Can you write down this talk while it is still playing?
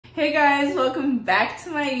Hey guys, welcome back to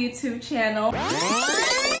my YouTube channel.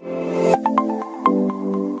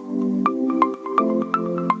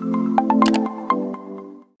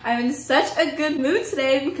 I'm in such a good mood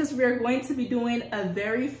today because we are going to be doing a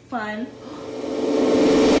very fun,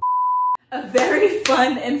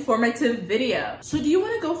 informative video. So do you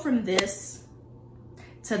want to go from this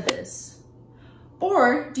to this?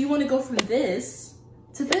 Or do you want to go from this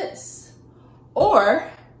to this?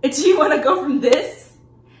 Or do you want to go from this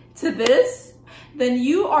to this? Then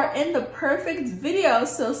you are in the perfect video,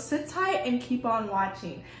 so sit tight and keep on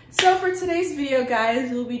watching. So for today's video,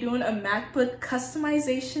 guys, we'll be doing a MacBook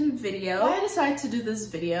customization video. Why I decided to do this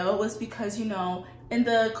video was because, you know, in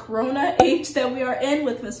the corona age that we are in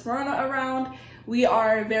with Miss Verona around, we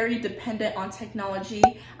are very dependent on technology.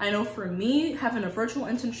 I know for me, having a virtual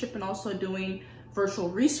internship and also doing virtual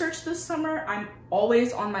research this summer, I'm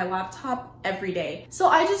always on my laptop every day. So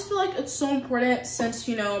I just feel like it's so important, since,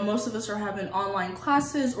 you know, most of us are having online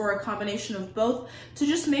classes or a combination of both, to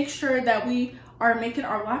just make sure that we are making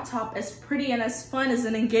our laptop as pretty and as fun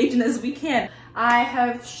and engaging as we can. I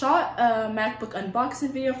have shot a MacBook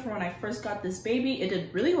unboxing video for when I first got this baby. It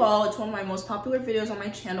did really well. It's one of my most popular videos on my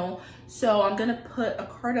channel. So I'm gonna put a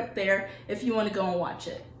card up there if you wanna go and watch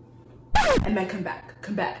it. And then come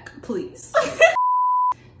back, please.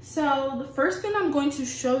 So the first thing I'm going to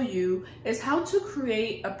show you is how to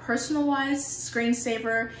create a personalized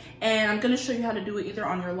screensaver, and I'm going to show you how to do it either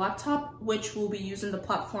on your laptop, which will be using the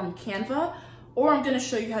platform Canva, or I'm going to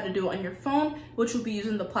show you how to do it on your phone, which will be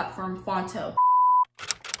using the platform Phonto.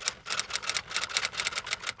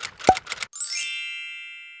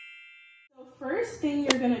 So first thing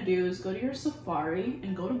you're going to do is go to your Safari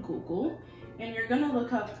and go to Google, and you're going to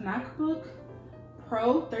look up MacBook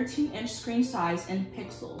Pro 13-inch screen size in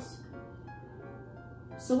pixels.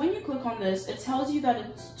 So when you click on this, it tells you that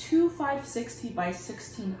it's 2560 by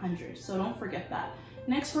 1600, so don't forget that.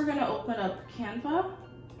 Next, we're gonna open up Canva.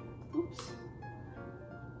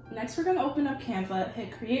 Next, we're gonna open up Canva,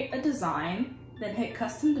 hit create a design, then hit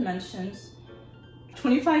custom dimensions,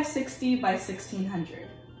 2560 by 1600.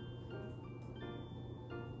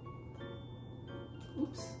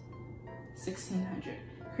 1600.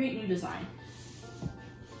 Create new design.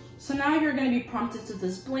 So now you're going to be prompted to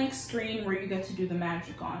this blank screen where you get to do the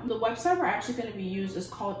magic on. The website we're actually going to be used is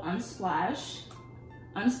called Unsplash.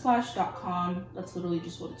 Unsplash.com, that's literally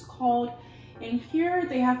just what it's called. And here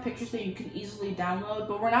they have pictures that you can easily download,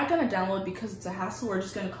 but we're not going to download because it's a hassle. We're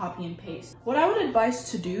just going to copy and paste. What I would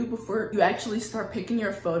advise to do before you actually start picking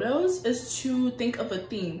your photos is to think of a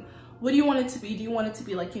theme. What do you want it to be? Do you want it to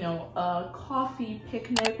be like, you know, a coffee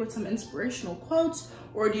picnic with some inspirational quotes?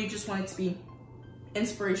 Or do you just want it to be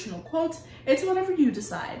inspirational quotes? It's whatever you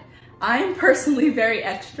decide. I'm personally very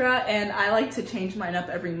extra, and I like to change mine up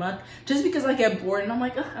every month just because I get bored and I'm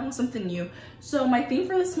like, I want something new. So my theme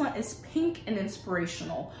for this month is pink and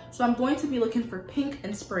inspirational. So I'm going to be looking for pink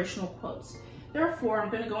inspirational quotes. Therefore, I'm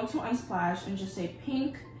going to go into Unsplash and just say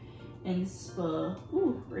pink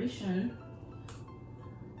inspiration.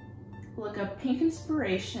 Look up pink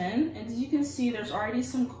inspiration, and as you can see, there's already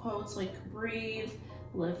some quotes like breathe,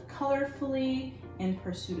 live colorfully, in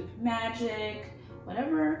pursuit of magic,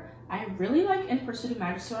 whatever. I really like in pursuit of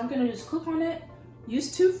magic, so I'm gonna just click on it,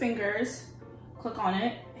 use 2 fingers, click on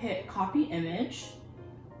it, hit copy image,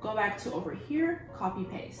 go back to over here, copy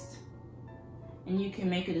paste. And you can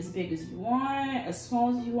make it as big as you want, as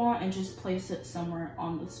small as you want, and just place it somewhere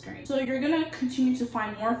on the screen. So you're gonna continue to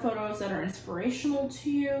find more photos that are inspirational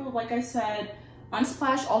to you. Like I said,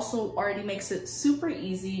 Unsplash also already makes it super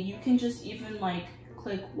easy. You can just even like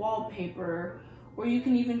click wallpaper, or you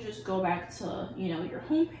can even just go back to, you know, your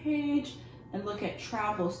home page and look at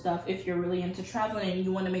travel stuff if you're really into traveling and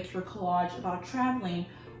you want to make your collage about traveling.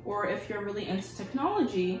 Or if you're really into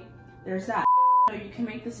technology, there's that. You can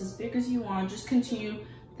make this as big as you want. Just continue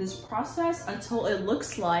this process until it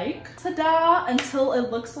looks like, ta-da, until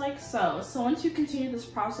it looks like so. So once you continue this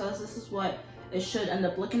process, this is what it should end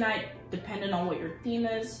up looking like, depending on what your theme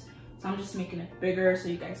is. So I'm just making it bigger so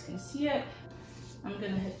you guys can see it. I'm gonna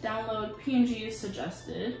hit download, PNG is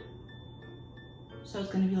suggested. So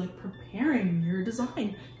it's gonna be like preparing your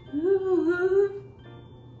design. Ooh.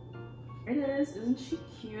 There it is, isn't she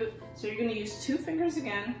cute? So you're gonna use 2 fingers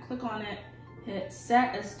again, click on it, hit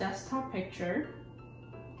set as desktop picture.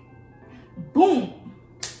 Boom!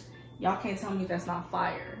 Y'all can't tell me that's not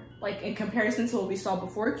fire. Like in comparison to what we saw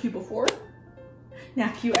before, cute before,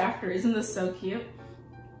 now cute after. Isn't this so cute?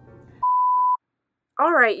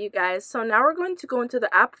 Alright you guys, so now we're going to go into the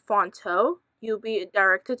app Phonto. You'll be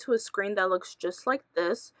directed to a screen that looks just like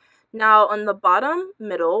this. Now on the bottom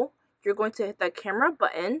middle, you're going to hit that camera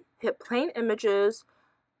button, hit plain images,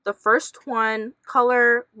 the first one,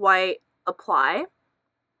 color, white, apply.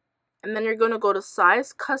 And then you're going to go to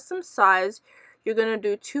size, custom size. You're going to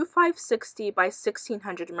do 2560 by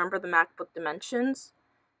 1600. Remember the MacBook dimensions?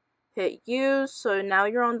 Hit use. So now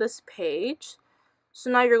you're on this page. So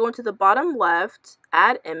now you're going to the bottom left,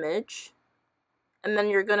 add image. And then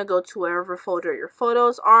you're going to go to wherever folder your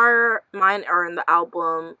photos are. Mine are in the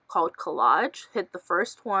album called Collage. Hit the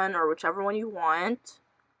first one or whichever one you want.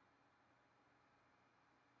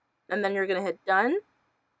 And then you're going to hit done.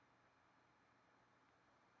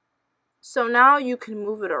 So now you can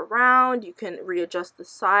move it around, you can readjust the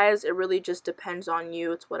size, it really just depends on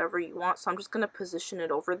you, it's whatever you want. So I'm just going to position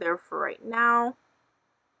it over there for right now.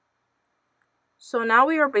 So now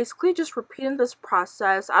we are basically just repeating this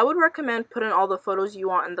process. I would recommend putting all the photos you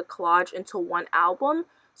want in the collage into one album,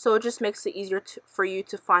 so it just makes it easier for you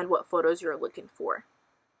to find what photos you're looking for.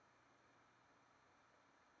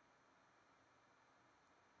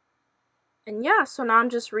 And yeah, so now I'm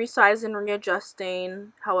just resizing,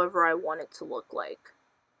 readjusting however I want it to look like.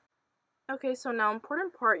 Okay, so now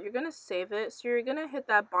important part, you're going to save it. So you're going to hit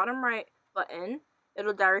that bottom right button.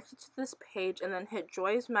 It'll direct you to this page and then hit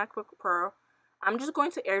Joy's MacBook Pro. I'm just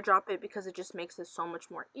going to airdrop it because it just makes it so much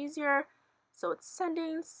more easier. So it's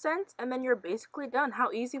sending, sent, and then you're basically done.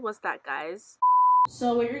 How easy was that, guys?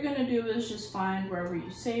 So what you're going to do is just find wherever you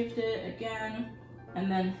saved it again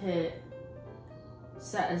and then hit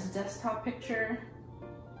set as desktop picture,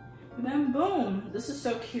 and then boom, this is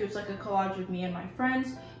so cute. It's like a collage of me and my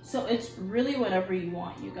friends. So it's really whatever you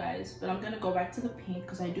want, you guys, but I'm gonna go back to the pink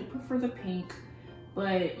because I do prefer the pink,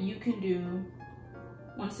 but you can do,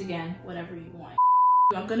 once again, whatever you want.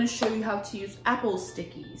 I'm gonna show you how to use Apple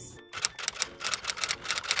Stickies.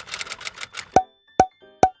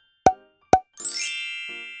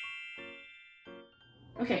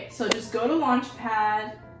 Okay, so just go to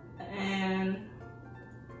Launchpad and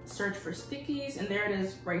search for Stickies, and there it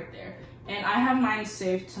is right there. And I have mine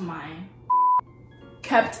saved to mine,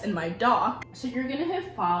 kept in my dock. So you're gonna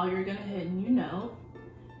hit file, you're gonna hit new note,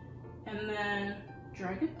 and then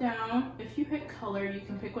drag it down. If you hit color, you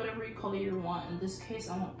can pick whatever color you want. In this case,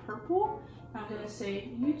 I want purple. I'm gonna say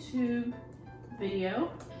YouTube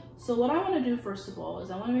video. So what I wanna do first of all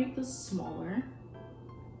is I wanna make this smaller.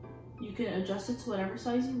 You can adjust it to whatever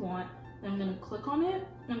size you want. Then I'm gonna click on it,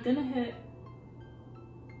 and I'm gonna hit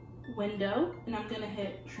window, and I'm gonna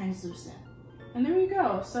hit translucent, and there you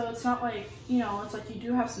go. So it's not like, you know, it's like you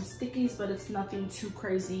do have some stickies, but it's nothing too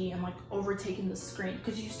crazy and like overtaking the screen,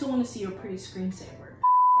 because you still want to see your pretty screensaver.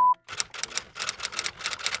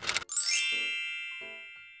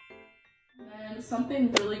 And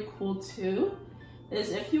something really cool too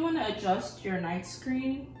is if you want to adjust your night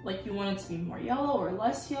screen, like you want it to be more yellow or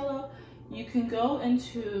less yellow, you can go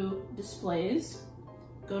into displays,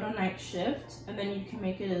 go to night shift, and then you can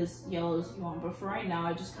make it as yellow as you want. But for right now,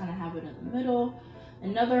 I just kind of have it in the middle.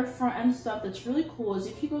 Another front end stuff that's really cool is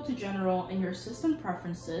if you go to general and your system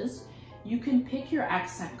preferences, you can pick your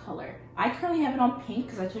accent color. I currently have it on pink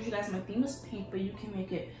because I told you guys my theme is pink, but you can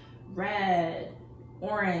make it red,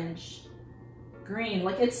 orange, green.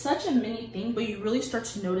 Like, it's such a mini thing, but you really start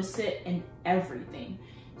to notice it in everything.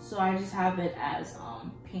 So I just have it as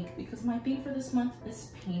pink because my theme for this month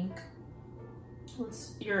is pink.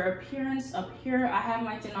 What's your appearance up here? I have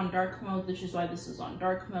my thing on dark mode, which is why this is on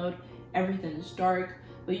dark mode. Everything is dark,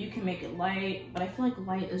 but you can make it light. But I feel like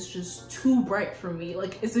light is just too bright for me.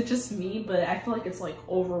 Like, is it just me? But I feel like it's like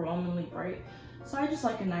overwhelmingly bright. So I just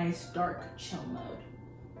like a nice dark chill mode.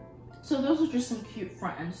 So those are just some cute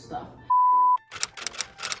front end stuff.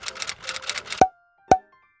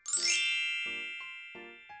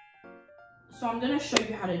 So I'm gonna show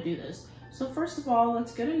you how to do this. So first of all,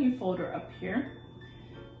 let's get a new folder up here.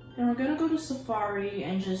 And we're gonna go to Safari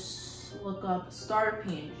and just look up star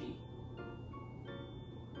PNG.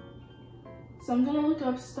 So I'm gonna look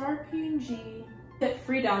up star PNG, hit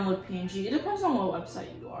free download PNG. It depends on what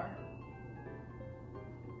website you are.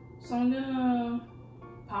 So I'm gonna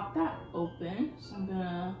pop that open. So I'm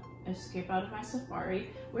gonna escape out of my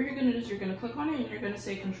Safari. What you're gonna do is you're gonna click on it and you're gonna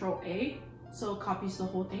say Control A, so it copies the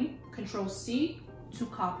whole thing. Control C to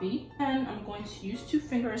copy, and I'm going to use two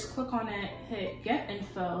fingers, click on it, hit get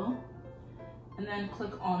info, and then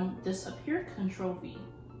click on this up here, Control V,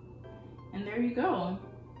 and there you go.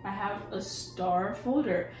 I have a star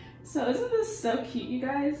folder. So isn't this so cute, you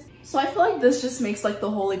guys? So I feel like this just makes like the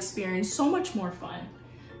whole experience so much more fun.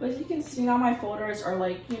 But as you can see now, my folders are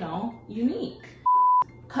like, you know, unique.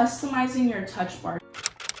 Customizing your touch bar.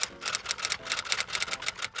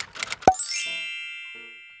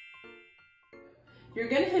 You're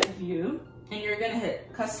gonna hit view and you're gonna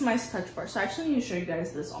hit customize touch bar. So I actually need to show you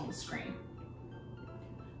guys this on the screen.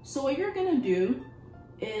 So what you're gonna do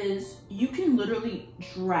is you can literally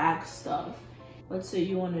drag stuff. Let's say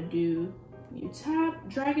you wanna do, you tap,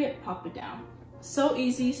 drag it, pop it down. So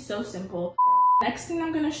easy, so simple. Next thing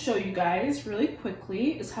I'm gonna show you guys really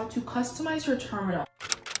quickly is how to customize your terminal.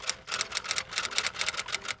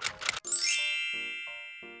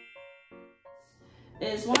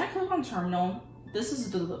 Is when I click on terminal, this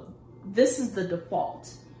is the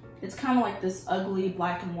default. It's kind of like this ugly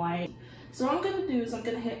black and white. So what I'm gonna do is I'm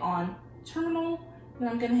gonna hit on terminal, then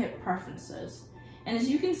I'm gonna hit preferences. And as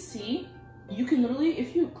you can see, you can literally,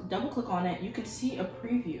 if you double click on it, you can see a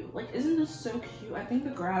preview. Like, isn't this so cute? I think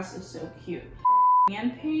the grass is so cute.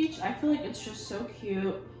 And page, I feel like it's just so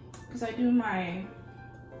cute because I do my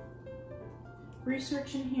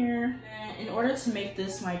research in here. And in order to make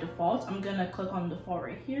this my default, I'm gonna click on default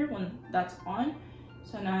right here when that's on.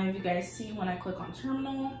 So now if you guys see when I click on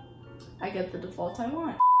terminal, I get the default I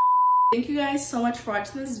want. Thank you guys so much for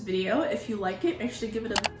watching this video. If you like it, make sure to give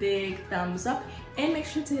it a big thumbs up and make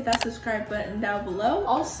sure to hit that subscribe button down below.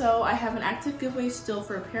 Also, I have an active giveaway still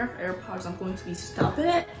for a pair of AirPods. I'm going to be stopping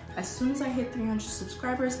it as soon as I hit 300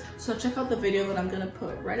 subscribers. So check out the video that I'm gonna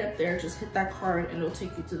put right up there. Just hit that card and it'll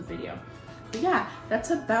take you to the video. But yeah, that's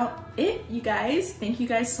about it, you guys. Thank you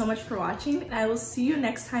guys so much for watching, and I will see you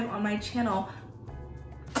next time on my channel.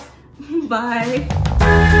 Bye.